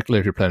 and particularly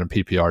if you're playing in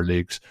PPR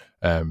leagues,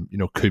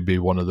 could be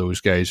one of those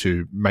guys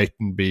who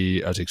mightn't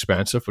be as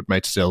expensive, but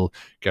might still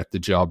get the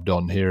job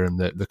done here in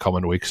the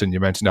coming weeks. And you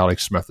mentioned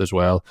Alex Smith as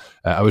well.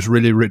 I was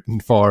really rooting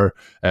for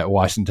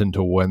Washington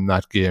to win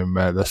that game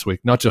this week,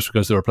 not just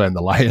because they were playing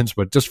the Lions,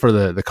 but just for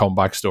the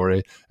comeback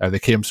story. They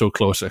came so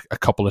close a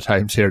couple of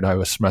times here now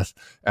with Smith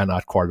and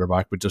that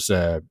quarterback, but just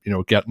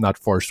getting that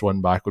first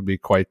one back would be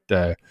quite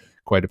a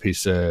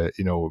piece of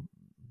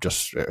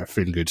just a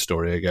feel-good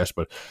story, I guess.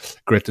 But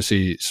great to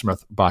see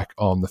Smith back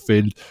on the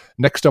field.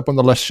 Next up on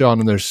the list, Sean,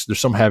 and there's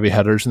some heavy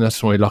hitters in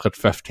this. When we look at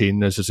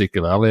 15, is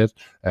Ezekiel Elliott.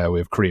 We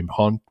have Kareem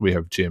Hunt. We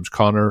have James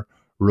Conner,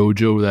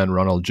 Rojo, then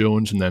Ronald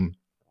Jones, and then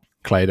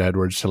Clyde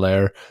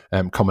Edwards-Helaire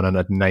coming in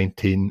at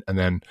 19. And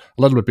then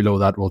a little bit below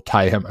that, we'll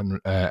tie him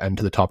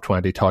into the top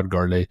 20. Todd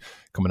Gurley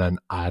coming in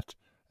at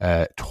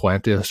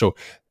 20. So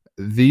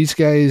these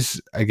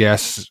guys, I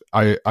guess,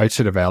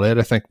 outside of Elliott,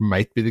 I think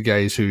might be the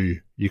guys who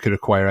you could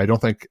acquire. I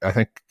think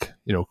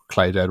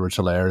Clyde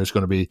Edwards-Helaire is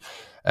going to be,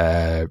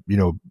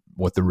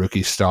 with the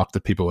rookie stock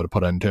that people would have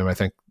put into him. I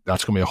think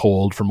that's going to be a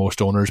hold for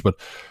most owners. But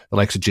the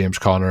likes of James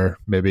Conner,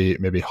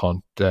 maybe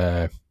Hunt,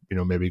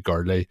 maybe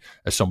Gurley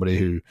as somebody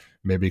who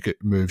maybe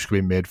moves could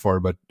be made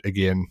for. But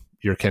again,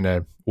 you're kind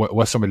of,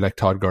 with somebody like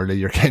Todd Gurley,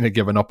 you're kind of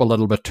giving up a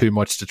little bit too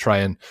much to try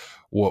and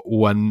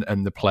win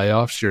in the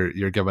playoffs.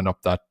 You're giving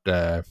up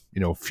that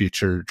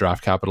future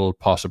draft capital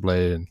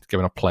possibly, and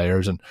giving up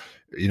players, and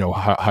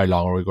how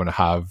long are we going to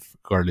have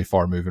Gurley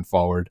for moving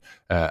forward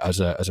as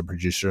a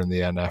producer in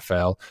the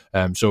NFL?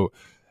 So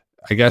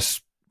I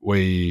guess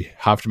we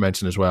have to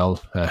mention as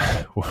well,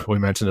 we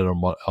mentioned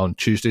it on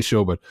Tuesday's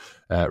show, but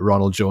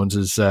Ronald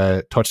Jones's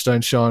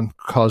touchdown, Sean,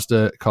 caused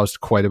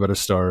quite a bit of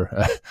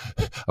stir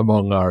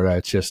among our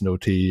Chase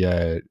OT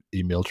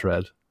email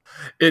thread.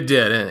 It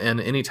did,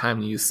 and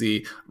anytime you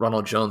see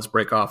Ronald Jones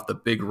break off the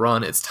big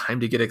run, it's time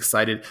to get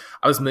excited.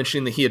 I was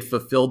mentioning that he had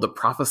fulfilled the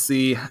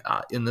prophecy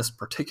in this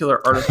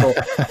particular article.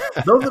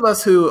 Those of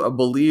us who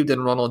believed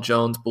in Ronald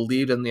Jones,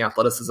 believed in the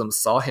athleticism,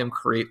 saw him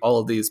create all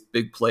of these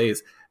big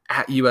plays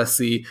at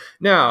USC.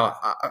 Now,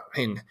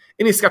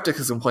 any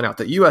skeptics can point out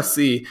that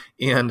USC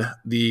and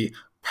the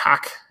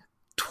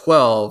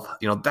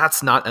Pac-12,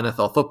 that's not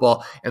NFL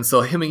football. And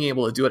so him being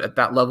able to do it at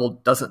that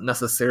level doesn't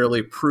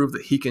necessarily prove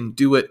that he can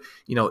do it,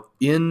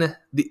 in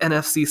the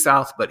NFC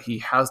South, but he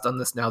has done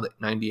this now, the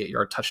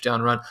 98-yard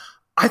touchdown run.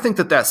 I think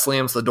that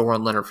slams the door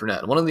on Leonard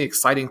Fournette. One of the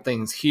exciting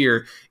things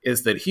here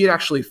is that he had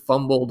actually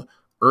fumbled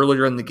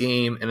earlier in the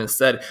game, and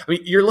instead,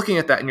 you're looking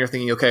at that and you're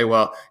thinking, okay,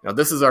 well,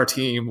 this is our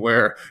team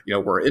where,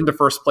 we're into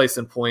first place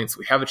in points.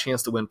 We have a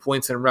chance to win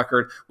points and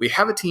record. We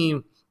have a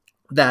team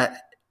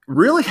that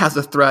really has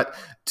a threat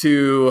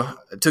to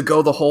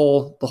go the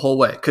whole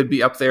way. Could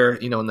be up there,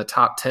 in the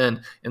top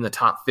 10, in the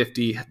top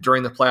 50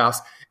 during the playoffs,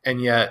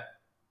 and yet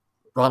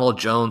Ronald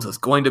Jones is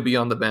going to be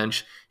on the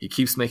bench. He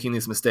keeps making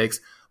these mistakes,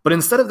 but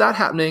instead of that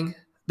happening,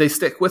 they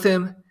stick with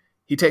him.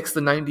 He takes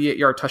the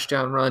 98-yard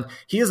touchdown run.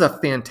 He is a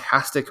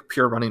fantastic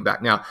pure running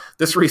back. Now,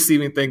 this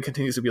receiving thing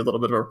continues to be a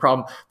little bit of a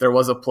problem. There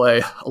was a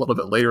play a little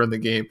bit later in the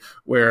game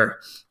where,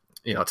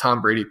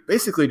 Tom Brady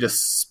basically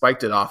just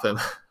spiked it off him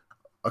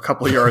a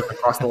couple of yards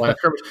across the line of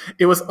scrimmage.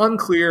 It was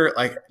unclear,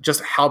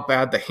 just how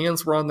bad the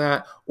hands were on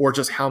that, or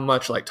just how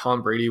much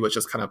Tom Brady was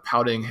just kind of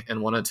pouting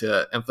and wanted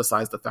to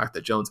emphasize the fact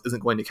that Jones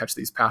isn't going to catch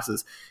these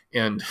passes,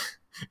 and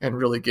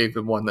really gave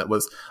him one that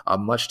was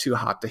much too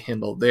hot to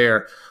handle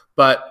there.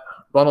 But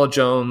Ronald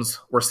Jones,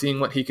 we're seeing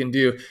what he can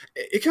do.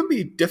 It can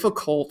be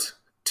difficult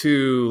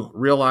to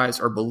realize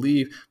or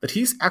believe that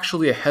he's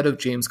actually ahead of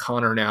James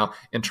Conner now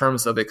in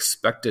terms of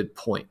expected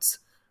points,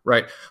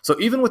 right? So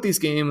even with these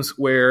games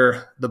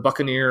where the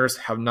Buccaneers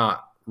have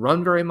not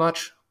run very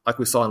much, like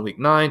we saw in Week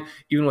 9,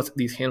 even with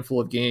these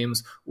handful of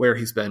games where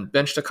he's been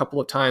benched a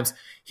couple of times,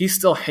 he's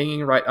still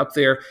hanging right up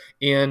there.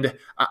 And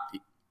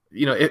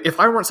if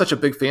I weren't such a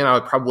big fan, I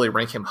would probably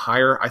rank him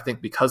higher. I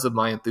think because of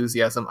my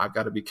enthusiasm, I've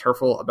got to be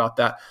careful about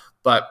that.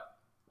 But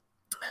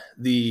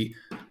the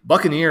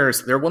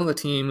Buccaneers, they're one of the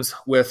teams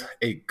with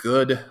a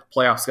good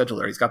playoff schedule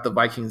there. He's got the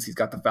Vikings, he's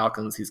got the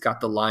Falcons, he's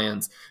got the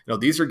Lions.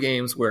 These are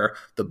games where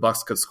the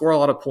Bucs could score a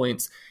lot of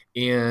points,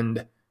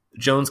 and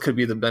Jones could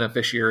be the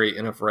beneficiary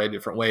in a variety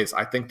of different ways.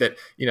 I think that,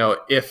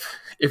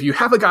 if you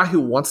have a guy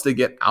who wants to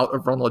get out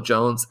of Ronald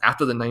Jones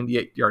after the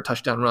 98-yard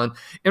touchdown run,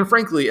 and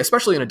frankly,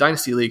 especially in a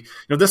dynasty league,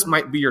 this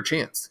might be your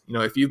chance.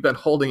 If you've been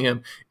holding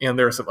him and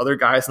there are some other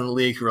guys in the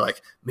league who are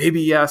like,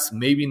 maybe yes,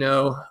 maybe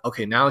no.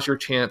 Okay, now's your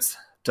chance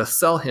to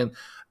sell him.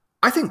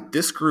 I think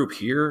this group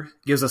here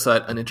gives us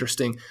an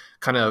interesting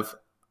kind of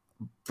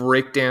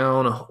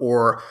breakdown,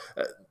 or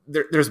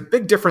there's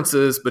big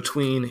differences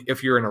between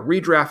if you're in a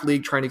redraft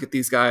league trying to get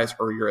these guys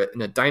or you're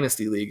in a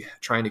dynasty league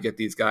trying to get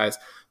these guys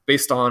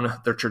based on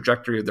their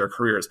trajectory of their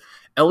careers.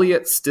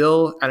 Elliott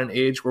still at an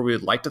age where we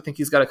would like to think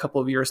he's got a couple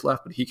of years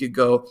left, but he could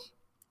go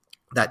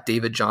that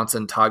David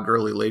Johnson, Todd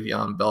Gurley,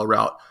 Le'Veon Bell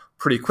route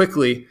pretty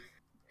quickly.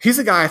 He's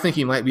a guy I think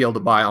you might be able to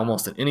buy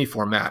almost in any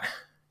format,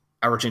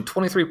 averaging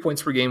 23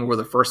 points per game over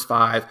the first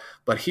 5,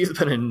 but he's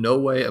been in no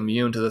way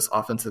immune to this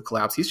offensive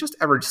collapse. He's just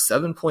averaged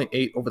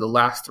 7.8 over the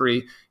last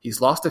 3.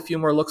 He's lost a few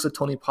more looks at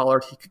Tony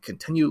Pollard. He could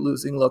continue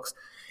losing looks,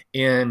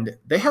 and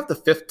they have the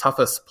 5th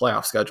toughest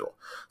playoff schedule.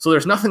 So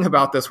there's nothing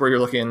about this where you're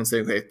looking at and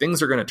saying, okay,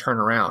 things are going to turn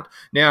around.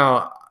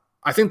 Now,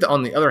 I think that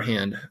on the other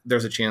hand,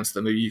 there's a chance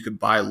that maybe you could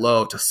buy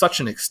low to such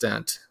an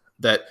extent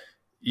that,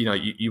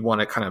 you want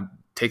to kind of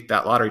take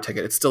that lottery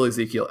ticket. It's still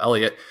Ezekiel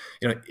Elliott.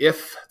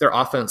 If their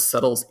offense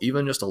settles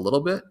even just a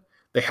little bit,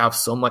 they have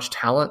so much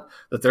talent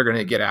that they're going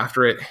to get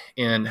after it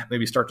and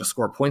maybe start to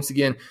score points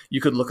again.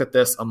 You could look at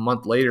this a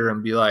month later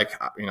and be like,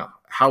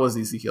 how is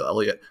Ezekiel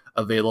Elliott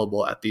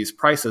available at these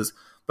prices?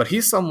 But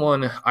he's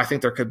someone I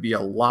think there could be a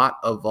lot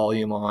of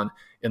volume on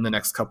in the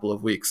next couple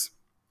of weeks.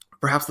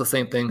 Perhaps the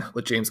same thing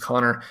with James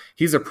Conner.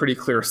 He's a pretty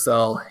clear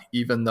sell,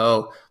 even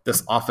though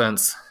this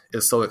offense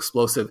is so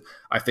explosive.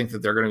 I think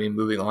that they're going to be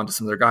moving on to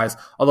some of their guys.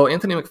 Although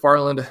Anthony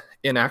McFarland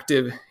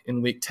inactive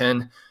in week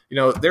 10,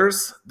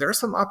 there's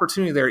some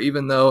opportunity there,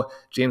 even though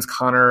James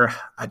Conner,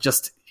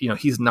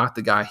 he's not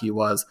the guy he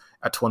was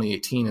at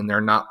 2018, and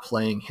they're not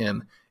playing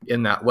him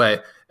in that way.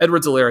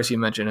 Edwards-Helaire, as you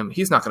mentioned him,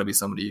 he's not going to be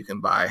somebody you can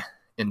buy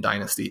in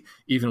Dynasty,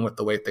 even with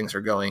the way things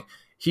are going.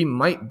 He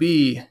might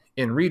be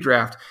in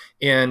redraft,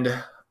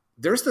 and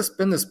there's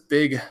been this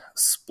big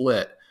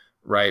split,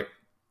 right?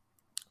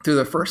 Through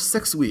the first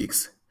 6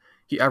 weeks,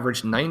 he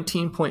averaged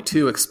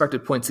 19.2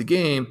 expected points a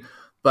game,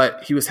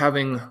 but he was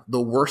having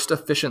the worst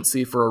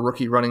efficiency for a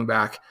rookie running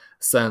back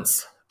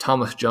since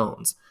Thomas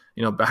Jones,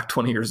 back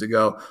 20 years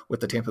ago with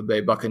the Tampa Bay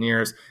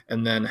Buccaneers.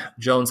 And then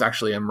Jones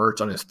actually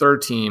emerged on his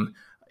 3rd team.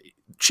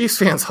 Chiefs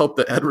fans hope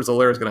that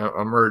Edwards-Helaire is going to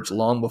emerge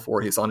long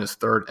before he's on his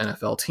 3rd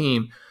NFL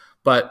team.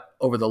 But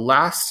over the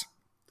last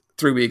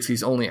 3 weeks,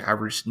 he's only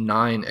averaged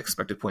 9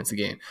 expected points a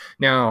game.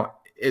 Now,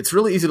 it's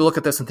really easy to look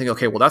at this and think,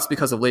 okay, well, that's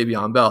because of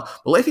Le'Veon Bell.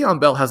 But Le'Veon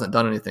Bell hasn't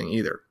done anything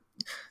either.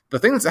 The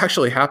thing that's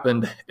actually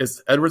happened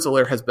is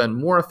Edwards-Helaire has been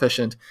more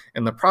efficient,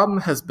 and the problem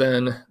has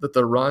been that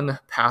the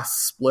run-pass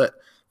split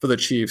for the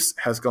Chiefs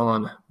has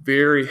gone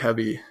very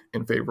heavy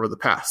in favor of the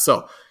pass.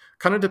 So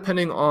kind of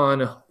depending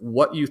on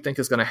what you think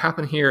is going to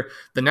happen here,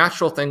 the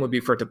natural thing would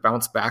be for it to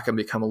bounce back and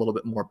become a little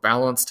bit more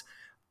balanced.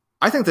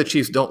 I think the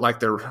Chiefs don't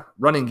like their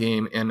running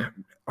game and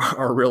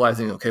are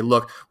realizing, okay,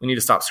 look, we need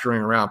to stop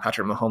screwing around.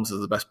 Patrick Mahomes is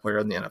the best player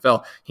in the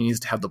NFL. He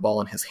needs to have the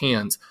ball in his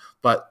hands.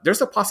 But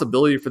there's a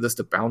possibility for this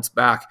to bounce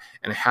back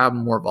and have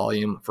more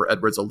volume for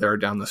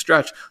Edwards-Helaire down the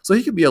stretch. So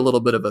he could be a little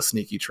bit of a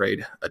sneaky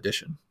trade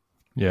addition.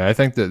 Yeah, I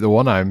think that the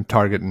one I'm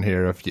targeting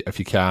here, if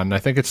you can, I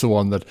think it's the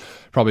one that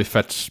probably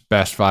fits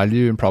best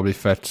value and probably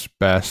fits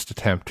best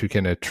attempt to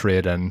kind of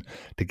trade in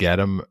to get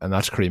him, and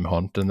that's Kareem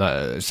Hunt. And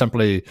that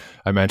simply,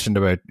 I mentioned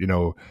about,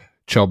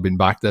 Chubb being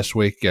back this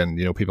week, and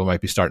people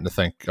might be starting to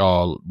think,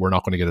 oh, we're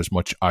not going to get as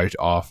much out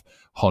of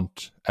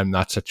Hunt in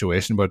that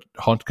situation, but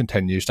Hunt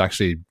continues to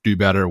actually do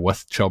better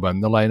with Chubb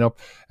in the lineup.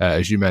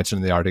 As you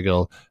mentioned in the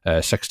article,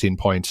 16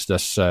 points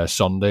this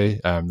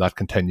Sunday. That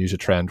continues a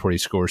trend where he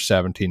scores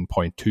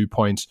 17.2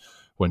 points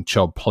when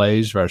Chubb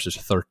plays versus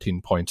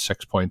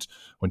 13.6 points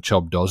when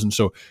Chubb doesn't.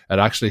 So it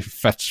actually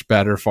fits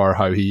better for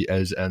how he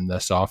is in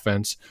this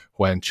offense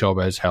when Chubb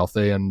is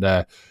healthy. And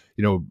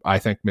I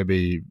think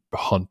maybe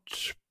Hunt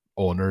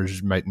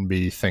owners mightn't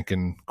be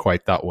thinking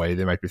quite that way.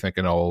 They might be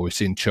thinking, oh, we've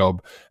seen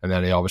Chubb, and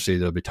then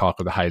there'll be talk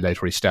of the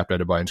highlight where he stepped out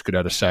of bounds, could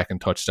have a second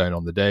touchdown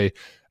on the day.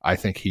 I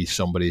think he's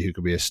somebody who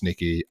could be a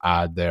sneaky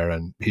ad there,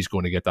 and he's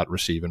going to get that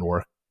receiving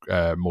work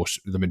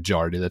the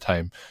majority of the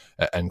time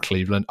in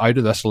Cleveland. Out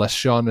of this list,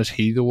 Sean, is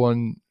he the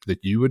one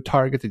that you would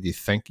target, that you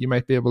think you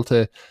might be able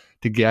to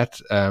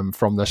get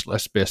from this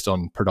list based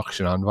on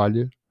production and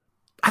value?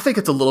 I think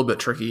it's a little bit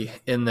tricky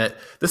in that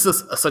this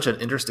is such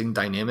an interesting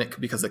dynamic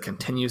because it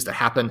continues to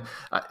happen.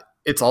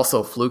 It's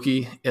also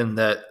fluky in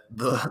that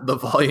the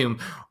volume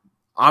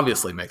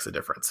obviously makes a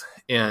difference.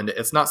 And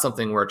it's not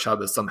something where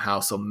Chubb is somehow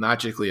so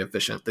magically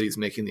efficient that he's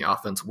making the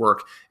offense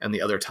work and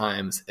the other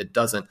times it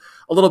doesn't.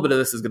 A little bit of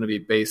this is going to be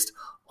based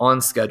on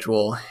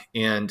schedule,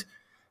 and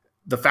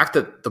the fact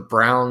that the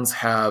Browns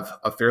have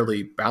a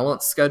fairly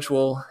balanced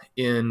schedule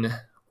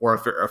or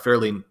a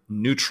fairly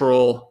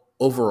neutral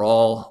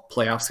overall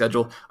playoff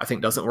schedule, I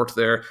think doesn't work to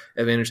their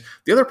advantage.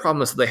 The other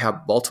problem is that they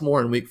have Baltimore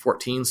in week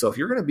 14. So if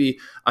you're going to be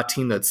a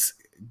team that's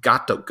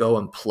got to go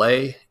and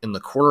play in the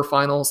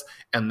quarterfinals,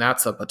 and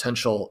that's a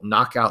potential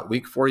knockout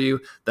week for you,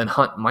 then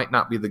Hunt might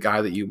not be the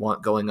guy that you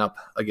want going up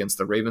against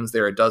the Ravens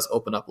there. It does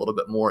open up a little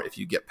bit more if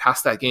you get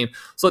past that game.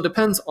 So it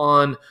depends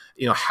on,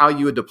 how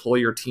you would deploy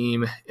your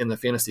team in the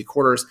fantasy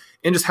quarters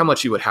and just how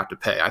much you would have to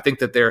pay. I think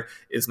that there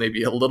is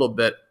maybe a little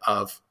bit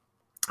of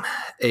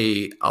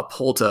a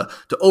pull to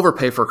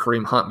overpay for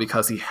Kareem Hunt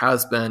because he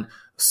has been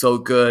so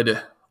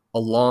good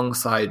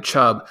alongside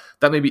Chubb.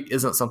 That maybe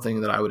isn't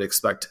something that I would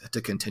expect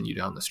to continue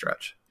down the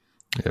stretch.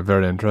 Yeah,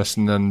 very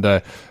interesting. And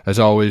as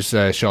always,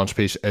 Sean's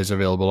piece is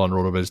available on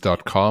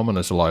rotoviz.com. And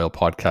as a loyal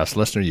podcast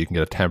listener, you can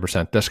get a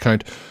 10%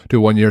 discount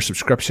to a 1-year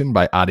subscription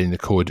by adding the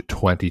code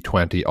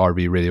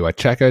 2020RVRadio at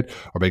checkout,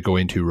 or by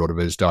going to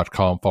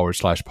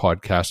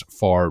rotoviz.com/podcast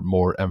for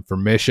more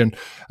information.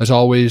 As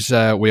always,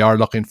 we are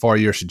looking for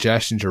your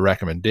suggestions, your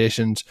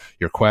recommendations,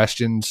 your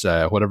questions,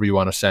 whatever you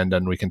want to send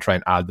in. We can try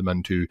and add them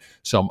into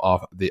some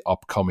of the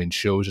upcoming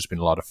shows. It's been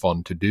a lot of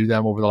fun to do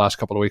them over the last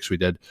couple of weeks. We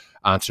did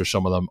answer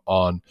some of them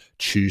on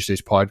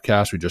Tuesday's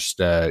podcast. We just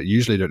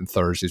usually do it on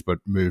Thursdays, but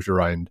moved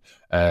around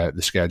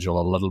the schedule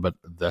a little bit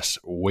this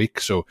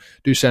week. So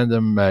do send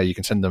them. You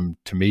can send them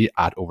to me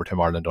at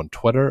Overtime Ireland on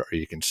Twitter, or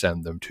you can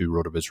send them to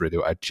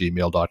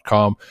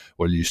rotovizradio@gmail.com.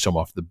 We'll use some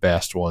of the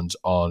best ones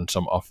on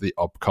some of the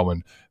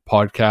upcoming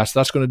podcasts.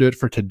 That's going to do it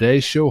for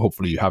today's show.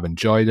 Hopefully you have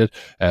enjoyed it.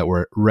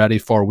 We're ready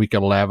for week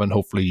 11.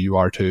 Hopefully you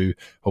are too.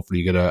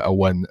 Hopefully you get a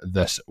win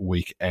this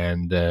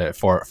weekend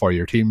for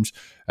your teams.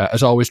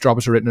 As always, drop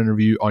us a written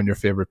review on your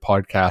favorite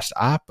podcast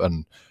app.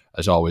 And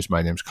as always,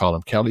 my name's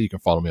Colin Kelly. You can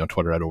follow me on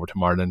Twitter at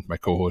Overtime Ireland. My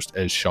co-host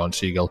is Sean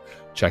Siegel.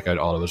 Check out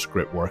all of his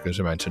great work, as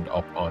I mentioned,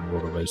 up on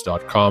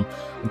rotoviz.com.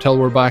 Until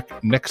we're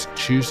back next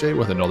Tuesday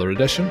with another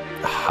edition,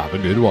 have a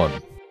good one.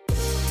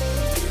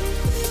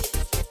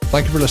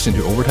 Thank you for listening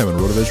to Overtime on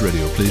RotoViz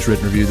Radio. Please rate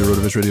and review the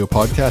RotoViz Radio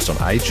podcast on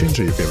iTunes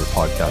or your favorite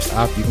podcast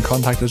app. You can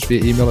contact us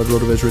via email at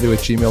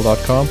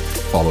rotovizradio@gmail.com.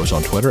 Follow us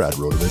on Twitter at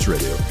RotoViz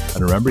Radio.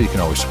 And remember, you can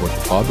always support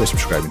the pod by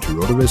subscribing to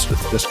RotoViz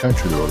with a discount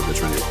through the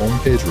RotoViz Radio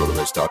homepage,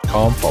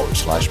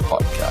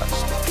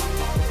 rotoviz.com/podcast.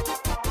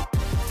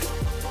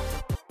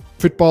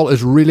 Football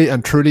is really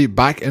and truly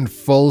back in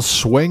full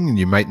swing.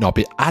 You might not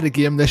be at a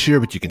game this year,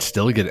 but you can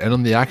still get in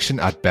on the action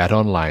at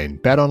BetOnline.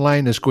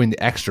 BetOnline is going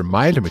the extra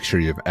mile to make sure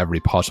you have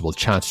every possible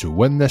chance to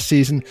win this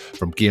season.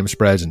 From game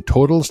spreads and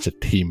totals to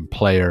team,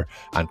 player,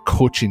 and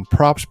coaching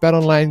props,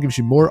 BetOnline gives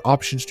you more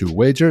options to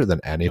wager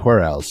than anywhere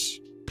else.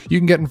 You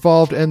can get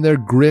involved in their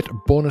great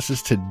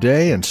bonuses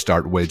today and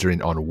start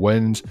wagering on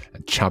wins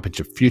and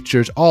championship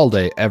futures all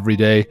day, every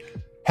day.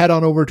 Head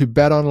on over to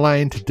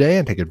BetOnline today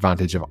and take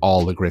advantage of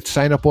all the great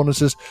sign-up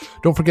bonuses.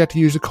 Don't forget to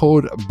use the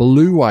code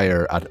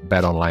BLUEWIRE at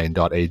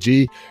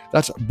betonline.ag.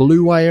 That's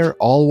BLUEWIRE,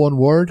 all one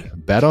word.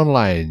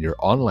 BetOnline, your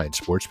online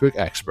sportsbook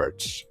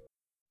experts.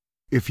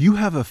 If you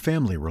have a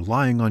family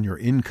relying on your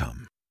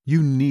income,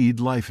 you need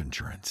life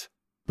insurance.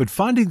 But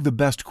finding the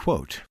best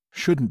quote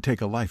shouldn't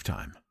take a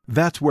lifetime.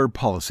 That's where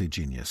Policy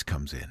Genius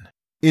comes in.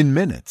 In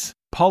minutes,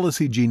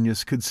 Policy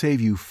Genius could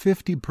save you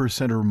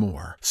 50% or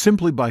more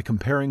simply by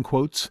comparing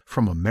quotes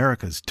from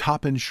America's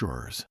top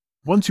insurers.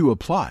 Once you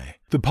apply,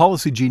 the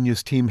Policy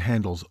Genius team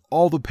handles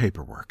all the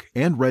paperwork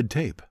and red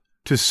tape.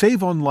 To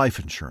save on life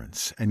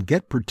insurance and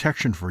get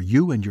protection for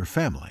you and your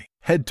family,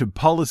 head to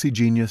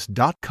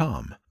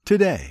PolicyGenius.com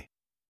today.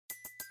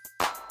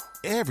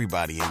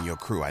 Everybody in your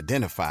crew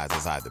identifies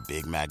as either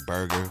Big Mac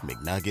Burger,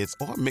 McNuggets,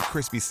 or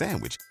McCrispy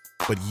Sandwich.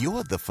 But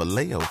you're the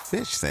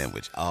Filet-O-Fish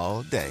Sandwich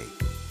all day.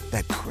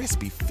 That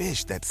crispy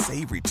fish, that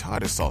savory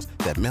tartar sauce,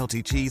 that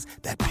melty cheese,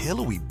 that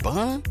pillowy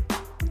bun.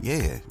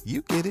 Yeah,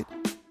 you get it.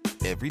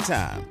 Every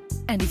time.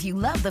 And if you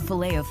love the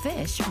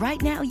Filet-O-Fish,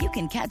 right now you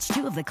can catch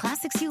two of the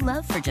classics you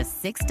love for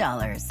just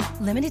 $6.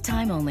 Limited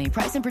time only.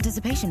 Price and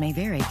participation may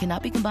vary.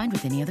 Cannot be combined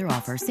with any other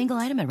offer. Single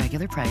item at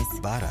regular price.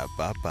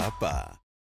 Ba-da-ba-ba-ba.